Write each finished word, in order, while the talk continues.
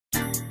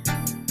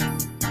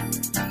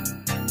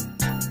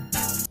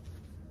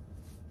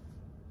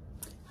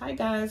Hi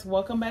guys,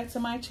 welcome back to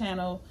my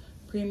channel,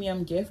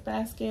 Premium Gift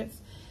Baskets.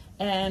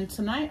 And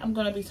tonight I'm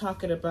going to be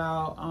talking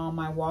about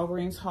my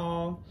Walgreens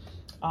haul.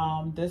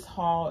 This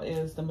haul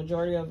is, the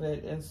majority of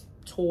it is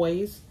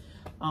toys.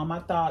 I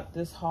thought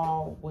this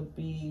haul would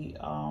be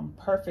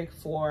perfect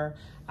for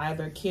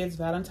either kids'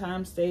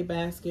 Valentine's Day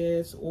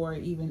baskets or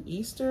even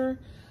Easter,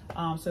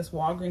 since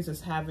Walgreens is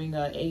having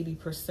a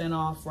 80%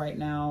 off right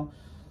now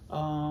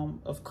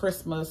of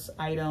Christmas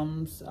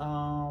items,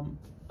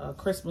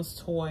 Christmas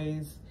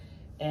toys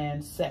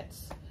and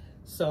sets.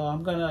 So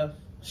I'm gonna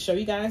show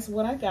you guys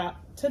what I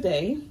got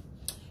today,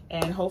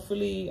 and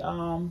hopefully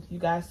you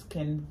guys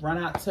can run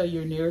out to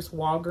your nearest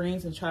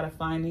Walgreens and try to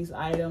find these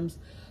items.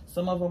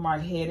 Some of them are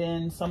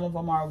hidden, some of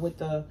them are with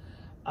the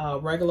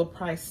regular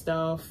price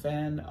stuff,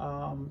 and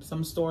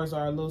some stores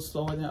are a little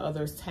slower than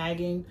others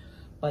tagging,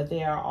 but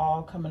they are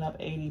all coming up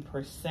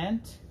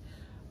 80%.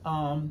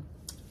 I'm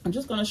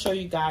just going to show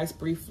you guys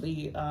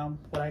briefly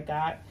what I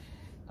got.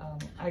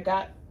 I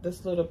got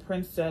this little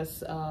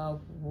princess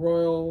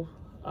royal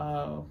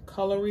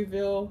color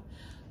reveal.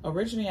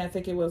 Originally, I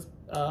think it was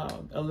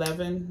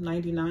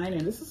 $11.99,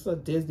 and this is a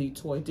Disney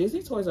toy.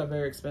 Disney toys are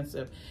very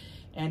expensive,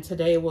 and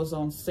today it was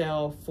on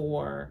sale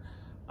for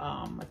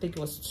I think it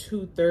was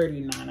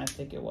 $2.39. I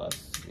think it was,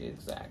 to be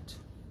exact.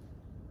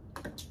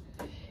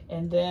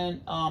 And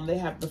then they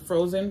have the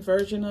Frozen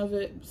version of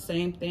it,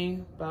 same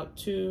thing, about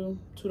 $2,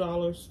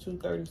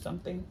 $2.30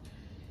 something.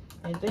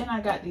 And then I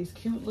got these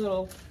cute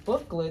little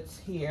booklets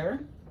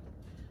here.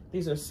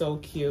 These are so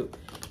cute.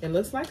 It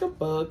looks like a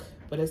book,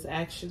 but it's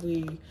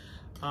actually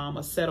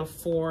a set of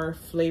 4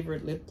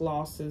 flavored lip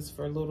glosses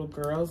for little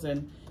girls,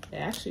 and it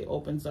actually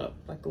opens up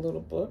like a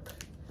little book.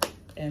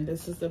 And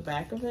this is the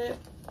back of it.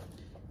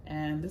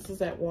 And this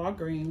is at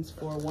Walgreens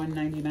for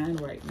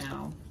 $1.99 right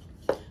now.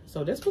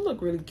 So this would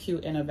look really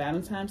cute in a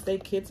Valentine's Day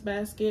kids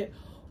basket,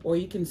 or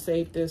you can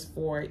save this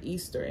for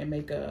Easter and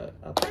make a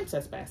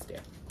princess basket.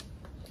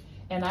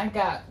 And I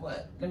got,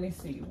 what, let me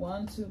see,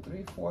 1, 2,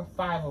 3, 4,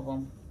 5 of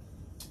them.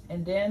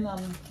 And then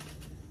I'm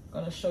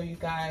gonna show you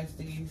guys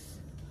these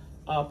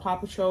Paw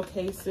Patrol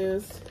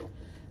cases.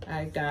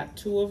 I got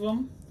 2 of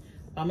them.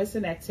 It's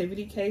an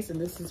activity case, and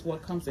this is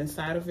what comes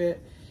inside of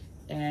it.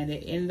 And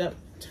it ended up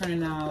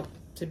turning out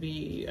to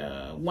be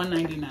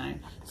 $1.99.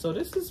 So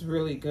this is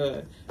really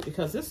good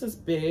because this is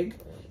big,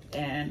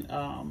 and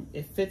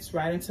it fits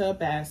right into a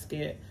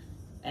basket,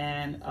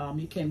 and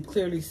you can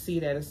clearly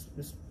see that it's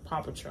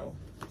Paw Patrol.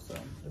 So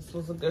this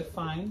was a good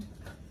find.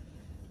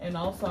 And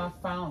also I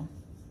found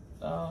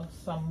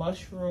some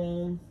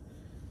mushroom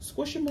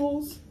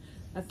Squishimals.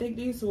 I think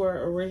these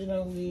were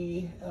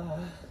originally,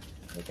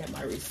 look at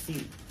my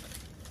receipt,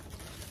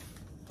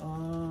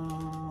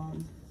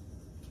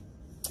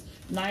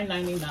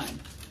 $9.99.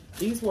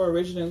 These were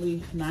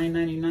originally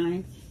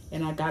 $9.99,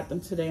 and I got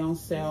them today on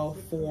sale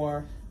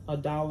for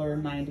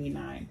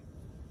 $1.99.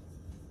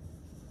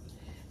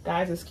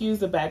 Guys, excuse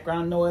the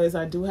background noise.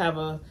 I do have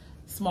a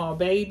small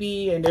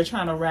baby, and they're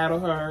trying to rattle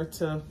her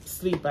to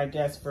sleep, I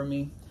guess, for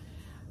me.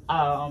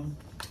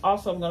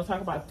 Also, I'm going to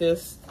talk about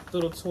this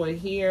little toy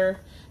here.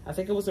 I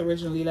think it was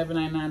originally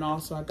 $11.99.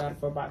 Also, I got it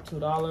for about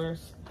 $2.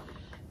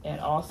 And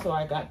also,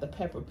 I got the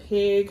Peppa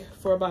Pig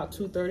for about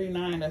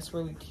 $2.39. That's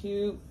really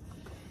cute.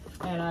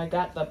 And I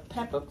got the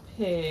Peppa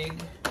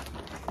Pig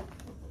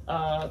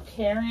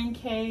carrying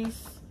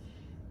case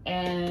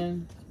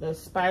and the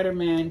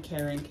Spider-Man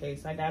carrying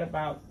case. I got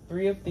about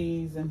 3 of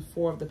these and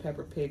 4 of the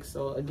Peppa Pig.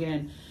 So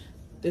again,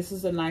 this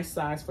is a nice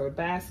size for a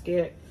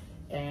basket,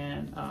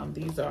 and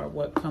these are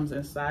what comes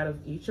inside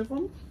of each of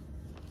them.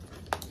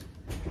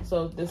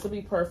 So this will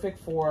be perfect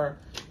for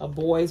a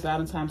boy's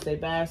Valentine's Day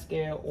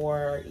basket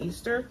or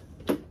Easter.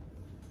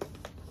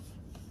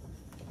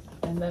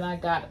 And then I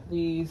got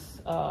these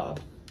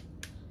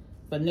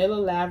Vanilla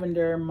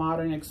Lavender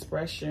Modern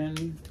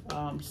Expression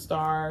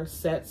star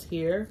sets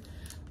here.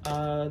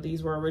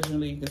 These were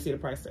originally, you can see the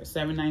price there,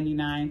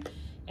 $7.99,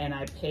 and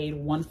I paid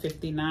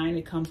 $1.59.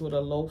 It comes with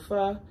a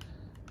loofah,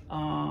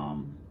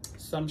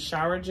 some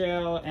shower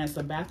gel, and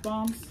some bath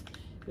bombs.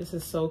 This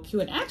is so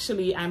cute. And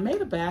actually, I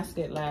made a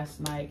basket last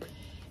night,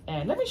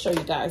 and let me show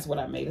you guys what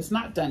I made. It's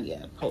not done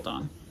yet. Hold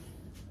on.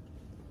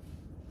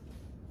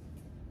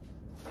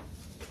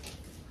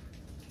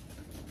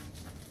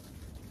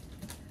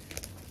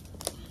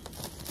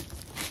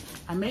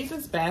 I made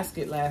this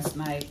basket last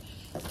night,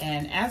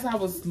 and as I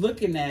was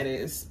looking at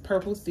it, it's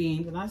purple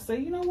themed, and I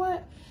said, you know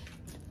what?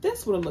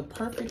 This would have looked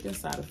perfect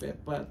inside of it,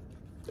 but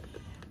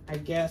I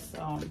guess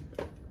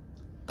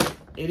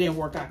it didn't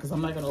work out because I'm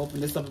not going to open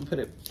this up and put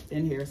it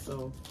in here.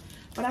 So,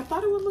 but I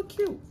thought it would look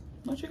cute.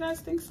 Don't you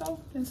guys think so?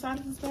 Inside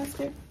of this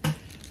basket?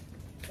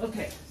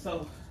 Okay,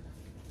 so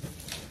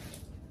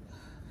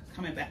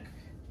coming back.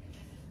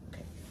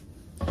 Okay,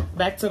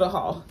 back to the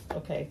haul.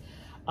 Okay,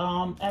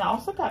 and I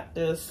also got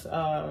this.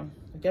 I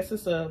guess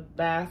it's a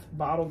bath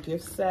bottle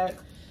gift set.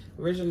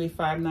 Originally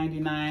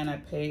 $5.99. I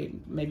paid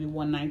maybe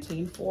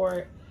 $1.19 for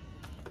it.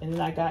 And then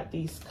I got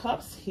these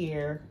cups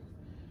here.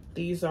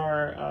 These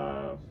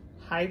are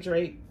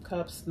hydrate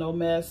cups, no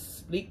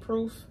mess, leak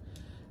proof.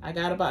 I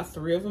got about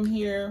 3 of them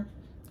here.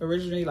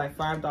 originally like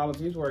 $5.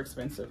 These were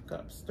expensive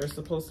cups. They're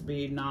supposed to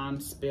be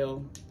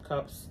non-spill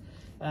cups.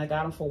 And I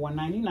got them for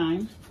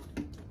 $1.99.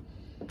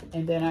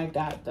 And then I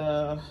got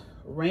the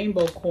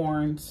rainbow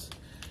corns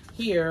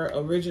here.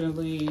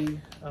 Originally,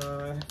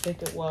 I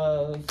think it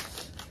was,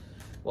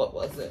 what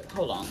was it?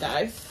 Hold on,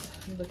 guys.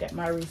 Look at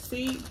my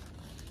receipt.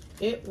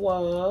 It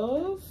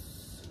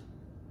was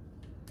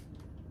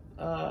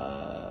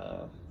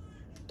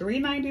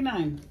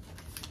 $3.99.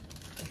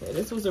 Okay,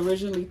 this was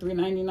originally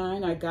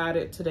 $3.99. I got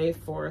it today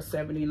for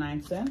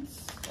 79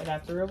 cents. I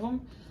got 3 of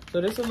them. So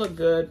this will look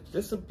good.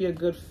 This will be a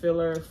good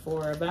filler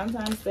for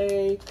Valentine's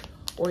Day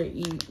or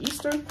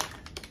Easter.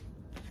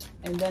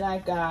 And then I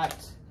got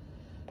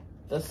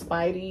the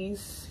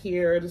Spideys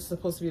here. This is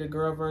supposed to be the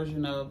girl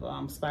version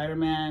of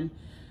Spider-Man.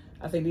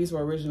 I think these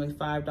were originally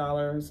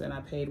 $5 and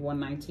I paid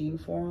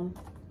 $1.19 for them.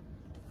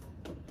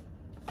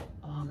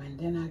 And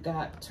then I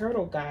got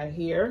Turtle Guy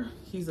here.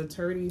 He's a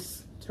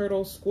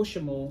turtle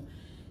squishable.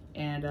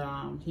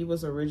 And he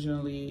was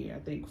originally, I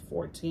think,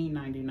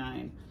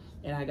 $14.99.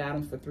 And I got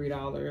him for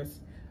 $3.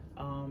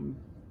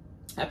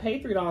 I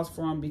paid $3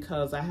 for him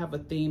because I have a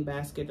theme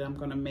basket that I'm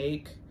going to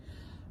make.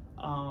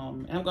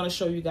 And I'm going to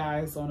show you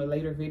guys on a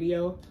later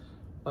video.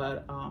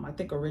 But I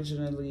think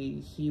originally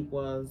he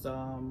was,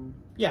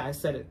 yeah, I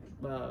said it,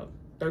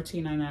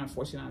 $13.99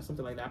 or $14.99,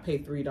 something like that. I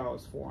paid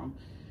 $3 for him.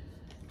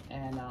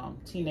 And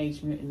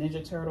Teenage Mutant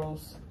Ninja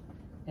Turtles.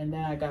 And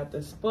then I got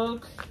this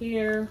book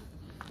here.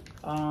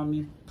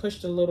 You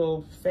push the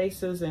little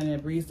faces and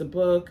it reads the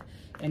book.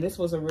 And this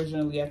was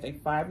originally, I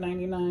think,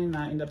 $5.99.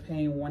 I ended up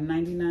paying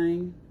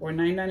 $1.99 or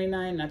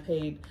 $9.99. And I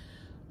paid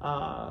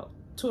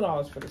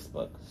 $2 for this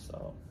book.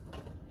 So,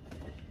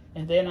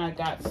 and then I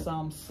got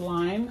some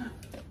slime.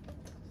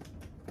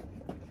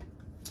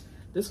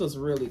 This was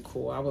really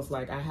cool. I was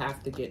like, I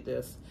have to get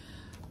this.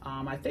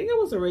 I think it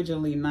was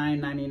originally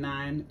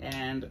 $9.99,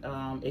 and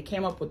it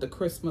came up with the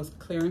Christmas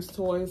clearance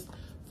toys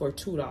for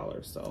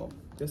 $2. So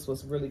this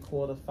was really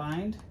cool to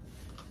find.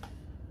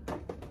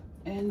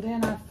 And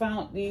then I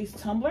found these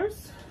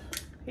tumblers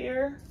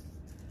here.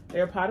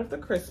 They're part of the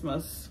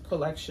Christmas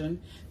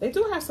collection. They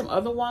do have some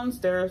other ones.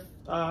 They're,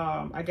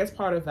 I guess,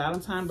 part of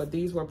Valentine, but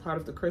these were part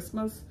of the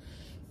Christmas.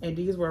 And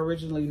these were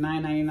originally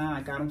 $9.99.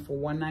 I got them for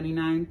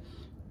 $1.99.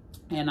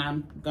 And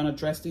I'm gonna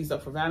dress these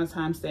up for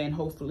Valentine's Day, and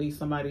hopefully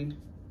somebody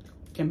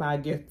can buy a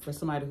gift for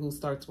somebody who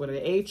starts with an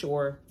H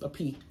or a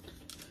P.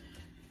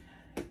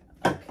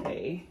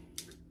 Okay.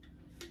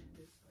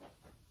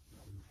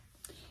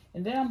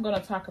 And then I'm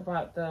gonna talk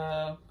about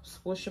the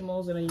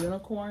Squishimals and a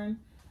unicorn.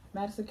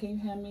 Madison, can you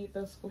hand me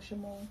the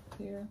Squishimal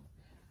here?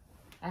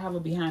 I have a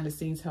behind the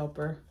scenes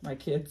helper, my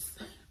kids.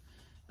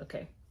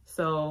 Okay,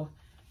 so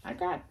I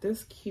got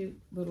this cute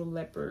little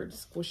leopard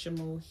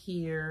Squishimal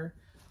here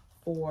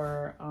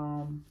for,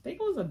 I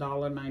think it was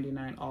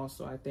 $1.99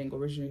 also. I think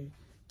originally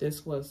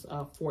this was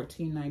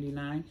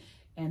 $14.99.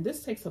 And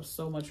this takes up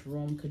so much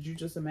room. Could you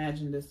just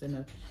imagine this in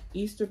an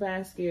Easter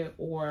basket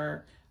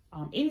or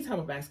any type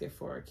of basket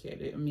for a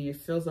kid? I mean, it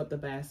fills up the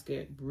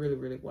basket really,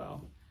 really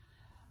well.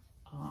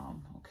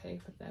 Okay,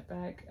 put that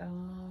back,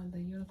 the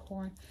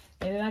unicorn.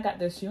 And then I got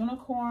this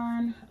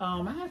unicorn.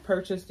 I had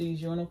purchased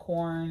these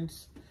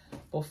unicorns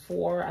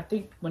before, I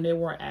think when they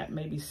were at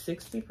maybe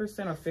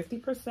 60% or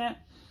 50%.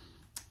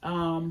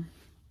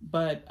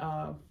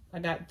 I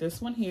got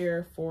this one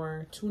here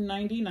for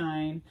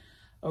 $2.99.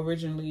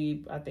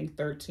 Originally, I think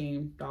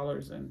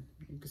 $13, and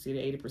you can see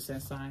the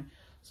 80% sign.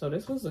 So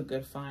this was a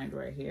good find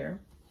right here.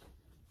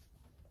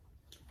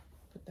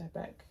 Put that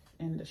back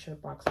in the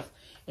shirt boxes.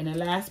 And then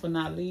last but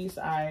not least,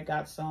 I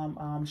got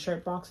some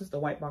shirt boxes, the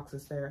white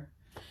boxes there.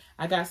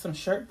 I got some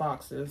shirt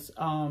boxes.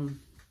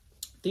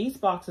 These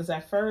boxes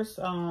at first,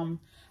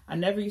 I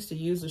never used to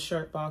use the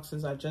shirt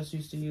boxes. I just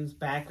used to use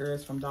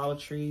backers from Dollar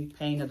Tree,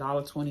 paying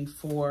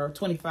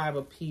 $1.25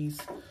 a piece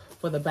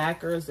for the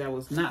backers. That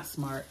was not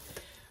smart.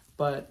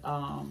 But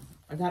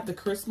I got the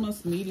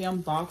Christmas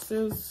medium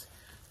boxes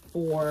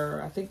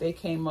for, I think they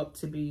came up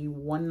to be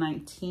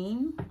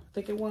 $1.19, I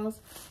think it was.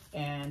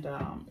 And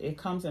it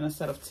comes in a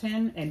set of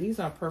 10, and these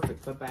are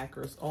perfect for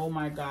backers. Oh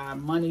my God,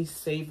 money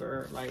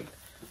saver, like,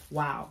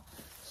 wow.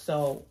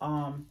 So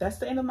that's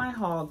the end of my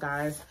haul,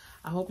 guys.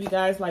 I hope you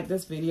guys like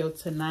this video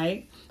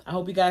tonight. I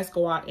hope you guys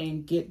go out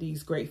and get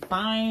these great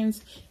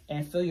finds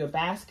and fill your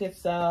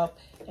baskets up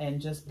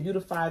and just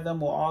beautify them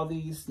with all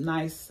these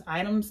nice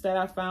items that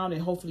I found,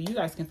 and hopefully you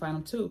guys can find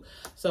them too.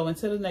 So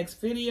until the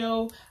next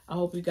video, I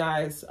hope you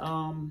guys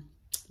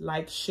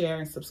like, share,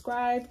 and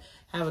subscribe.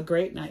 Have a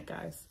great night,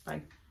 guys.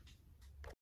 Bye.